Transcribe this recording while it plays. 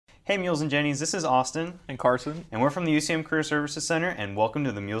Hey Mules and Jennies, this is Austin And Carson. and we're from the UCM Career Services Center, and welcome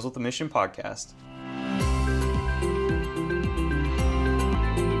to the Mules with a Mission podcast.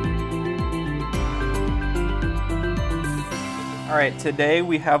 All right, today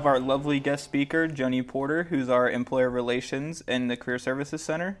we have our lovely guest speaker, Joni Porter, who's our Employer Relations in the Career Services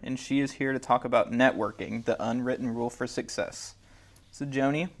Center, and she is here to talk about networking, the unwritten rule for success. So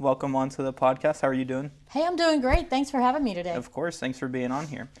Joni, welcome onto the podcast. How are you doing? Hey, I'm doing great. Thanks for having me today. Of course, thanks for being on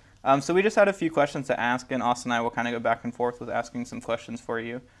here. So we just had a few questions to ask, and Austin and I will kind of go back and forth with asking some questions for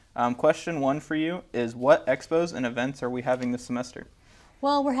you. Question one for you is, what expos and events are we having this semester?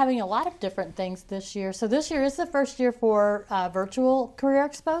 Well, we're having a lot of different things this year. So this year is the first year for virtual career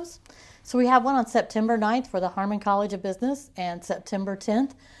expos. So we have one on September 9th for the Harmon College of Business and September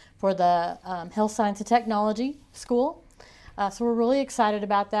 10th for the Health Science and Technology School. So we're really excited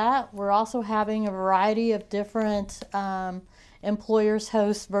about that. We're also having a variety of different employers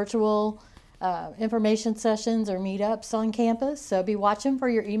host virtual information sessions or meetups on campus. So be watching for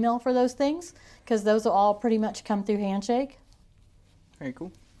your email for those things, because those will all pretty much come through Handshake. Very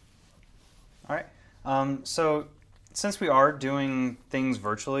cool. All right. So since we are doing things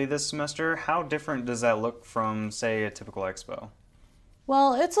virtually this semester, how different does that look from, say, a typical expo?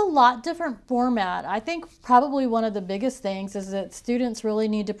 Well, it's a lot different format. I think probably one of the biggest things is that students really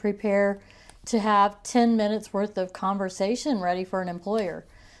need to prepare to have 10 minutes worth of conversation ready for an employer.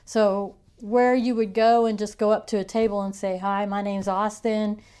 So where you would go and just go up to a table and say, "Hi, my name's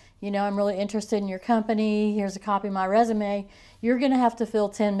Austin. I'm really interested in your company. Here's a copy of my resume." You're going to have to fill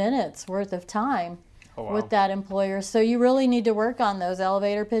 10 minutes worth of time with that employer. So you really need to work on those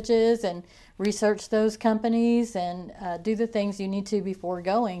elevator pitches and research those companies and do the things you need to before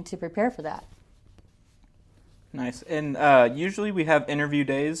going to prepare for that. Nice. And usually we have interview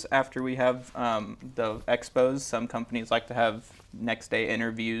days after we have the expos. Some companies like to have next day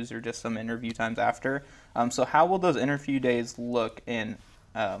interviews or just some interview times after. So how will those interview days look in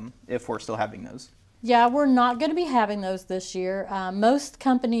if we're still having those? Yeah, we're not going to be having those this year. Most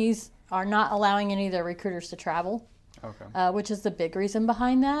companies are not allowing any of their recruiters to travel, which is the big reason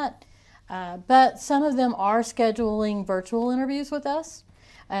behind that. But some of them are scheduling virtual interviews with us.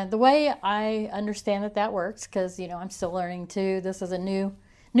 The way I understand that works, because I'm still learning too. This is a new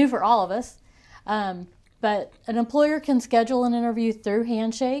for all of us. But an employer can schedule an interview through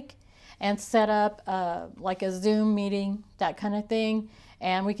Handshake and set up like a Zoom meeting, that kind of thing.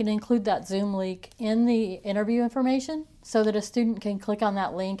 And we can include that Zoom link in the interview information so that a student can click on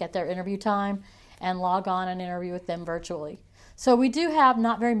that link at their interview time and log on and interview with them virtually. So we do have,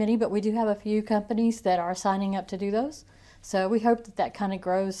 not very many, but we do have a few companies that are signing up to do those. So we hope that kind of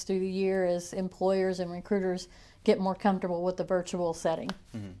grows through the year as employers and recruiters get more comfortable with the virtual setting.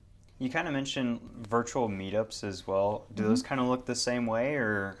 Mm-hmm. You kind of mentioned virtual meetups as well. Do those kind of look the same way,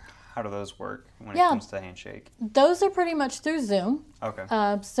 or how do those work when it comes to Handshake? Those are pretty much through Zoom. Okay.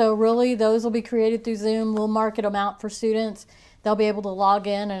 So really those will be created through Zoom. We'll market them out for students. They'll be able to log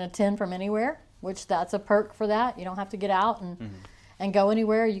in and attend from anywhere, which that's a perk for that. You don't have to get out and go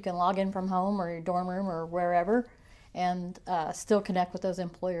anywhere. You can log in from home or your dorm room or wherever and still connect with those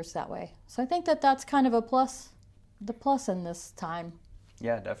employers that way. So I think that's kind of the plus in this time.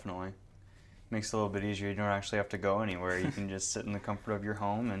 Yeah, definitely. Makes it a little bit easier. You don't actually have to go anywhere. You can just sit in the comfort of your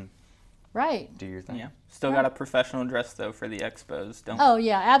home and do your thing. Yeah. Still got a professional dress though for the expos. Oh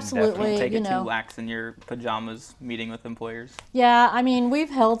yeah, absolutely. Don't take it too lax in your pajamas meeting with employers. Yeah, I mean, we've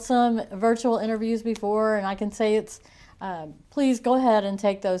held some virtual interviews before, and I can say it's please go ahead and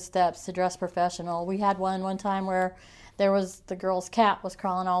take those steps to dress professional. We had one time where the girl's cat was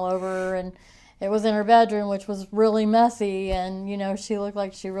crawling all over her, and it was in her bedroom, which was really messy, and she looked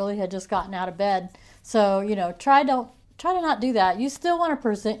like she really had just gotten out of bed. So try to not do that. You still want to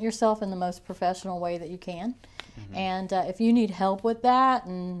present yourself in the most professional way that you can. Mm-hmm. And if you need help with that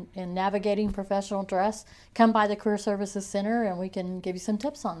and in navigating professional dress, come by the Career Services Center and we can give you some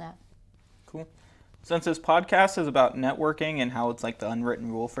tips on that. Cool. Since this podcast is about networking and how it's like the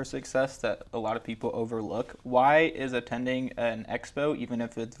unwritten rule for success that a lot of people overlook, why is attending an expo, even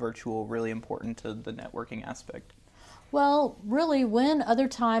if it's virtual, really important to the networking aspect? Well, really, when other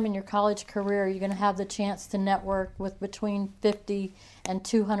time in your college career you're going to have the chance to network with between 50 and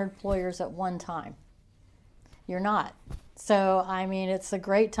 200 employers at one time? You're not. So, I mean, it's a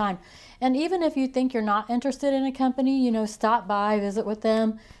great time. And even if you think you're not interested in a company, stop by, visit with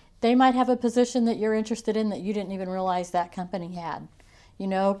them. They might have a position that you're interested in that you didn't even realize that company had.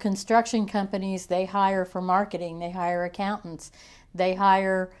 Construction companies, they hire for marketing, they hire accountants, they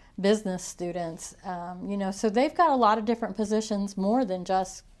hire business students, so they've got a lot of different positions more than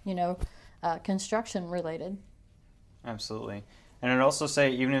just, construction related. Absolutely. And I'd also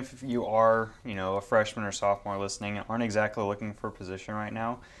say, even if you are, a freshman or sophomore listening and aren't exactly looking for a position right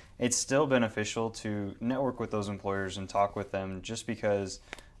now, it's still beneficial to network with those employers and talk with them, just because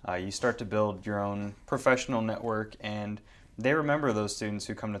you start to build your own professional network, and they remember those students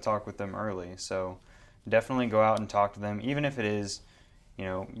who come to talk with them early. So definitely go out and talk to them, even if it is,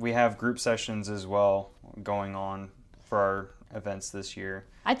 we have group sessions as well going on for our events this year.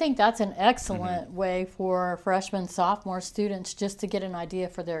 I think that's an excellent way for freshmen, sophomore students just to get an idea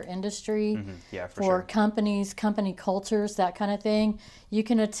for their industry, Yeah, for for sure. companies, company cultures, that kind of thing. You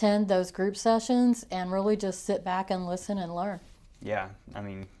can attend those group sessions and really just sit back and listen and learn. Yeah,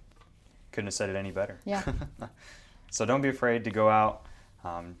 couldn't have said it any better. Yeah. So don't be afraid to go out.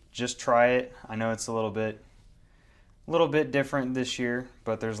 Just try it. I know it's a little bit different this year,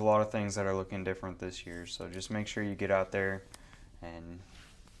 but there's a lot of things that are looking different this year. So just make sure you get out there and,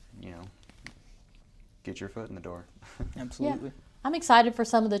 get your foot in the door. Absolutely. Yeah. I'm excited for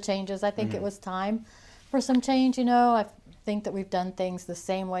some of the changes. I think it was time for some change. I think that we've done things the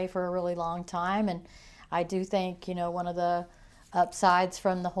same way for a really long time. And I do think, one of the upsides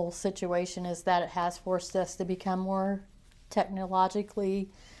from the whole situation is that it has forced us to become more technologically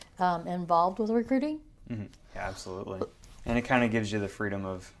involved with recruiting. Yeah, absolutely. And it kind of gives you the freedom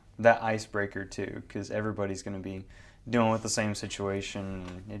of that icebreaker too, because everybody's going to be dealing with the same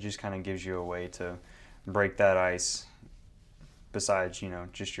situation. It just kind of gives you a way to break that ice, besides,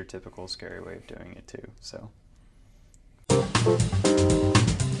 just your typical scary way of doing it too. So.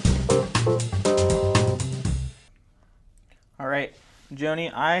 All right,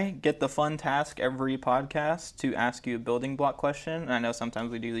 Joni, I get the fun task every podcast to ask you a building block question. And I know sometimes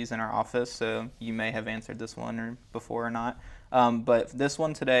we do these in our office, so you may have answered this one before or not. But this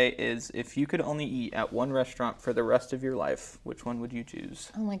one today is, if you could only eat at one restaurant for the rest of your life, which one would you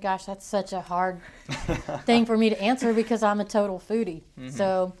choose? Oh my gosh, that's such a hard thing for me to answer because I'm a total foodie.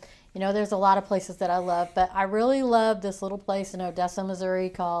 So, there's a lot of places that I love, but I really love this little place in Odessa, Missouri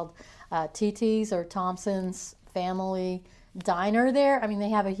called TT's, or Thompson's Family Diner there. They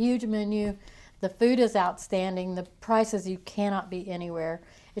have a huge menu. The food is outstanding. The prices, you cannot beat anywhere.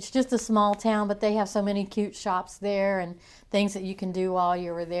 It's just a small town, but they have so many cute shops there and things that you can do while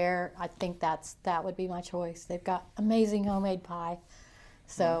you were there. I think that would be my choice. They've got amazing homemade pie.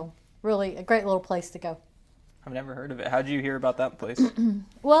 So really a great little place to go. I've never heard of it. How did you hear about that place?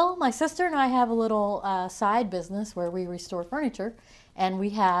 Well, my sister and I have a little side business where we restore furniture, and we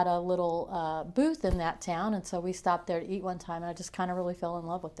had a little booth in that town, and so we stopped there to eat one time, and I just kind of really fell in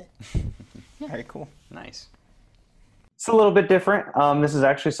love with it. Very cool. Nice. It's a little bit different. This is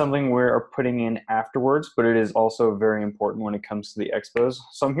actually something we're putting in afterwards, but it is also very important when it comes to the expos.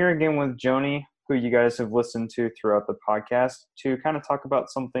 So I'm here again with Joni, who you guys have listened to throughout the podcast, to kind of talk about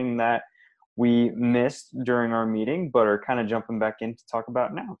something that we missed during our meeting, but are kind of jumping back in to talk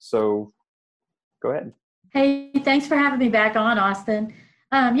about now. So go ahead. Hey, thanks for having me back on, Austin.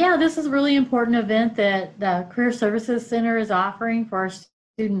 This is a really important event that the Career Services Center is offering for our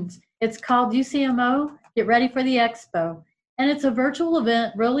students. It's called UCMO, Get Ready for the Expo. And it's a virtual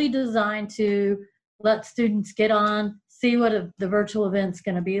event really designed to let students get on, see what the virtual event's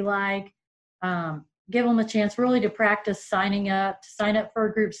going to be like, give them a chance really to practice signing up, to sign up for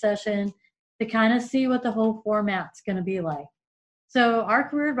a group session, to kind of see what the whole format's going to be like. So our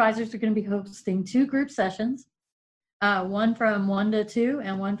career advisors are going to be hosting 2 group sessions, one from 1 to 2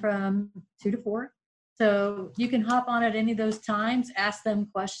 and one from 2 to 4. So you can hop on at any of those times, ask them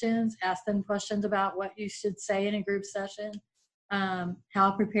questions about what you should say in a group session,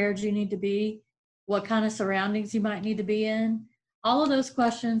 how prepared you need to be, what kind of surroundings you might need to be in, all of those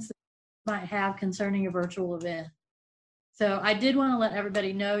questions that you might have concerning a virtual event. So I did want to let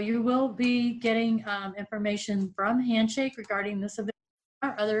everybody know you will be getting information from Handshake regarding this event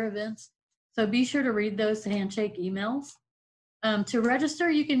or other events. So be sure to read those Handshake emails. To register,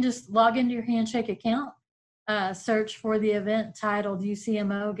 you can just log into your Handshake account, search for the event titled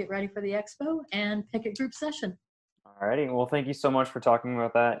UCMO Get Ready for the Expo, and pick a group session. Alrighty. Well, thank you so much for talking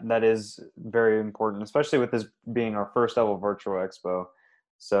about that. That is very important, especially with this being our first ever virtual expo.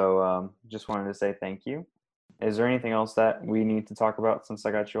 So just wanted to say thank you. Is there anything else that we need to talk about since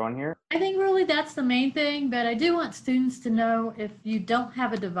I got you on here? I think really that's the main thing, but I do want students to know if you don't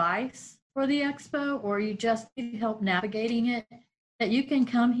have a device for the expo or you just need help navigating it, that you can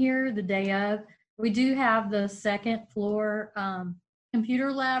come here the day of. We do have the second floor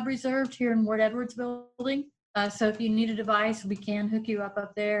computer lab reserved here in Ward Edwards building. So if you need a device, we can hook you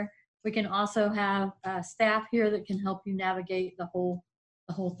up there. We can also have staff here that can help you navigate the whole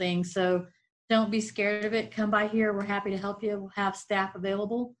thing. So don't be scared of it. Come by here. We're happy to help you. We'll have staff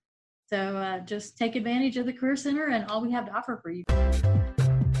available. So just take advantage of the Career Center and all we have to offer for you.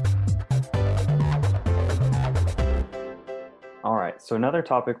 All right, so another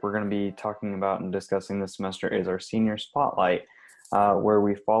topic we're going to be talking about and discussing this semester is our Senior Spotlight, where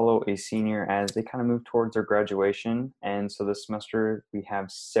we follow a senior as they kind of move towards their graduation. And so this semester we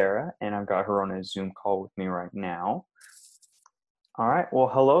have Sarah, and I've got her on a Zoom call with me right now. All right, well,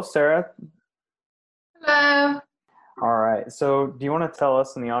 hello, Sarah. Hello. All right, so do you want to tell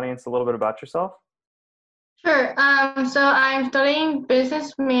us and the audience a little bit about yourself? Sure. So I'm studying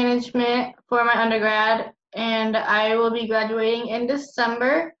business management for my undergrad, and I will be graduating in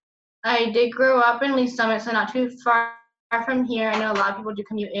December. I did grow up in Lee Summit, so not too far from here. I know a lot of people do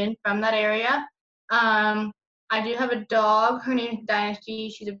commute in from that area. I do have a dog. Her name is Dynasty.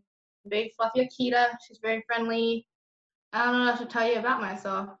 She's a big fluffy Akita. She's very friendly. I don't know what else to tell you about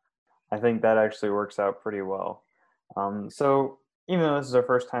myself. I think that actually works out pretty well. So even though this is our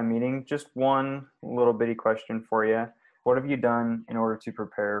first time meeting, just one little bitty question for you. What have you done in order to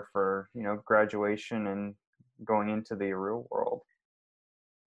prepare for, graduation and going into the real world?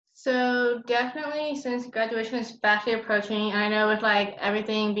 So definitely, since graduation is fastly approaching, and I know with like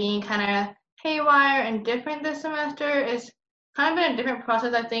everything being kind of haywire and different this semester, it's kind of been a different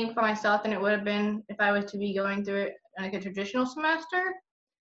process, I think, for myself than it would have been if I was to be going through it like a traditional semester.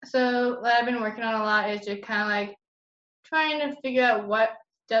 So what I've been working on a lot is just kind of like trying to figure out what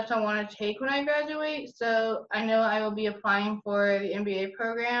steps I want to take when I graduate. So I know I will be applying for the MBA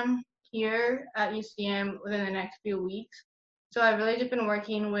program here at UCM within the next few weeks. So I've really just been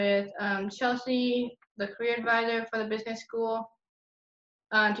working with Chelsea, the career advisor for the business school,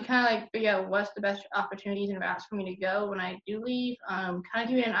 to kind of like figure out what's the best opportunities and routes for me to go when I do leave. Kind of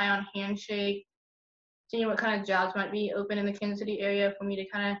keeping an eye on Handshake, seeing what kind of jobs might be open in the Kansas City area for me to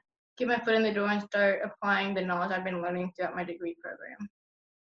kind of get my foot in the door and start applying the knowledge I've been learning throughout my degree program.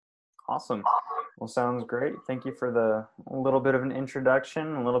 Awesome. Well, sounds great. Thank you for the little bit of an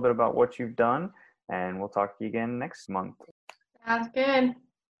introduction, a little bit about what you've done, and we'll talk to you again next month. Sounds good.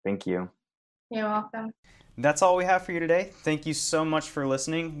 Thank you. You're welcome. That's all we have for you today. Thank you so much for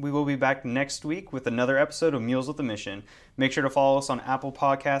listening. We will be back next week with another episode of Meals with a Mission. Make sure to follow us on Apple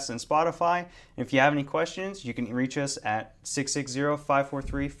Podcasts and Spotify. And if you have any questions, you can reach us at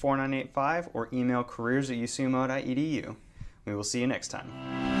 660-543-4985 or email careers@ucmo.edu. We will see you next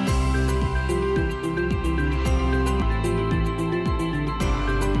time.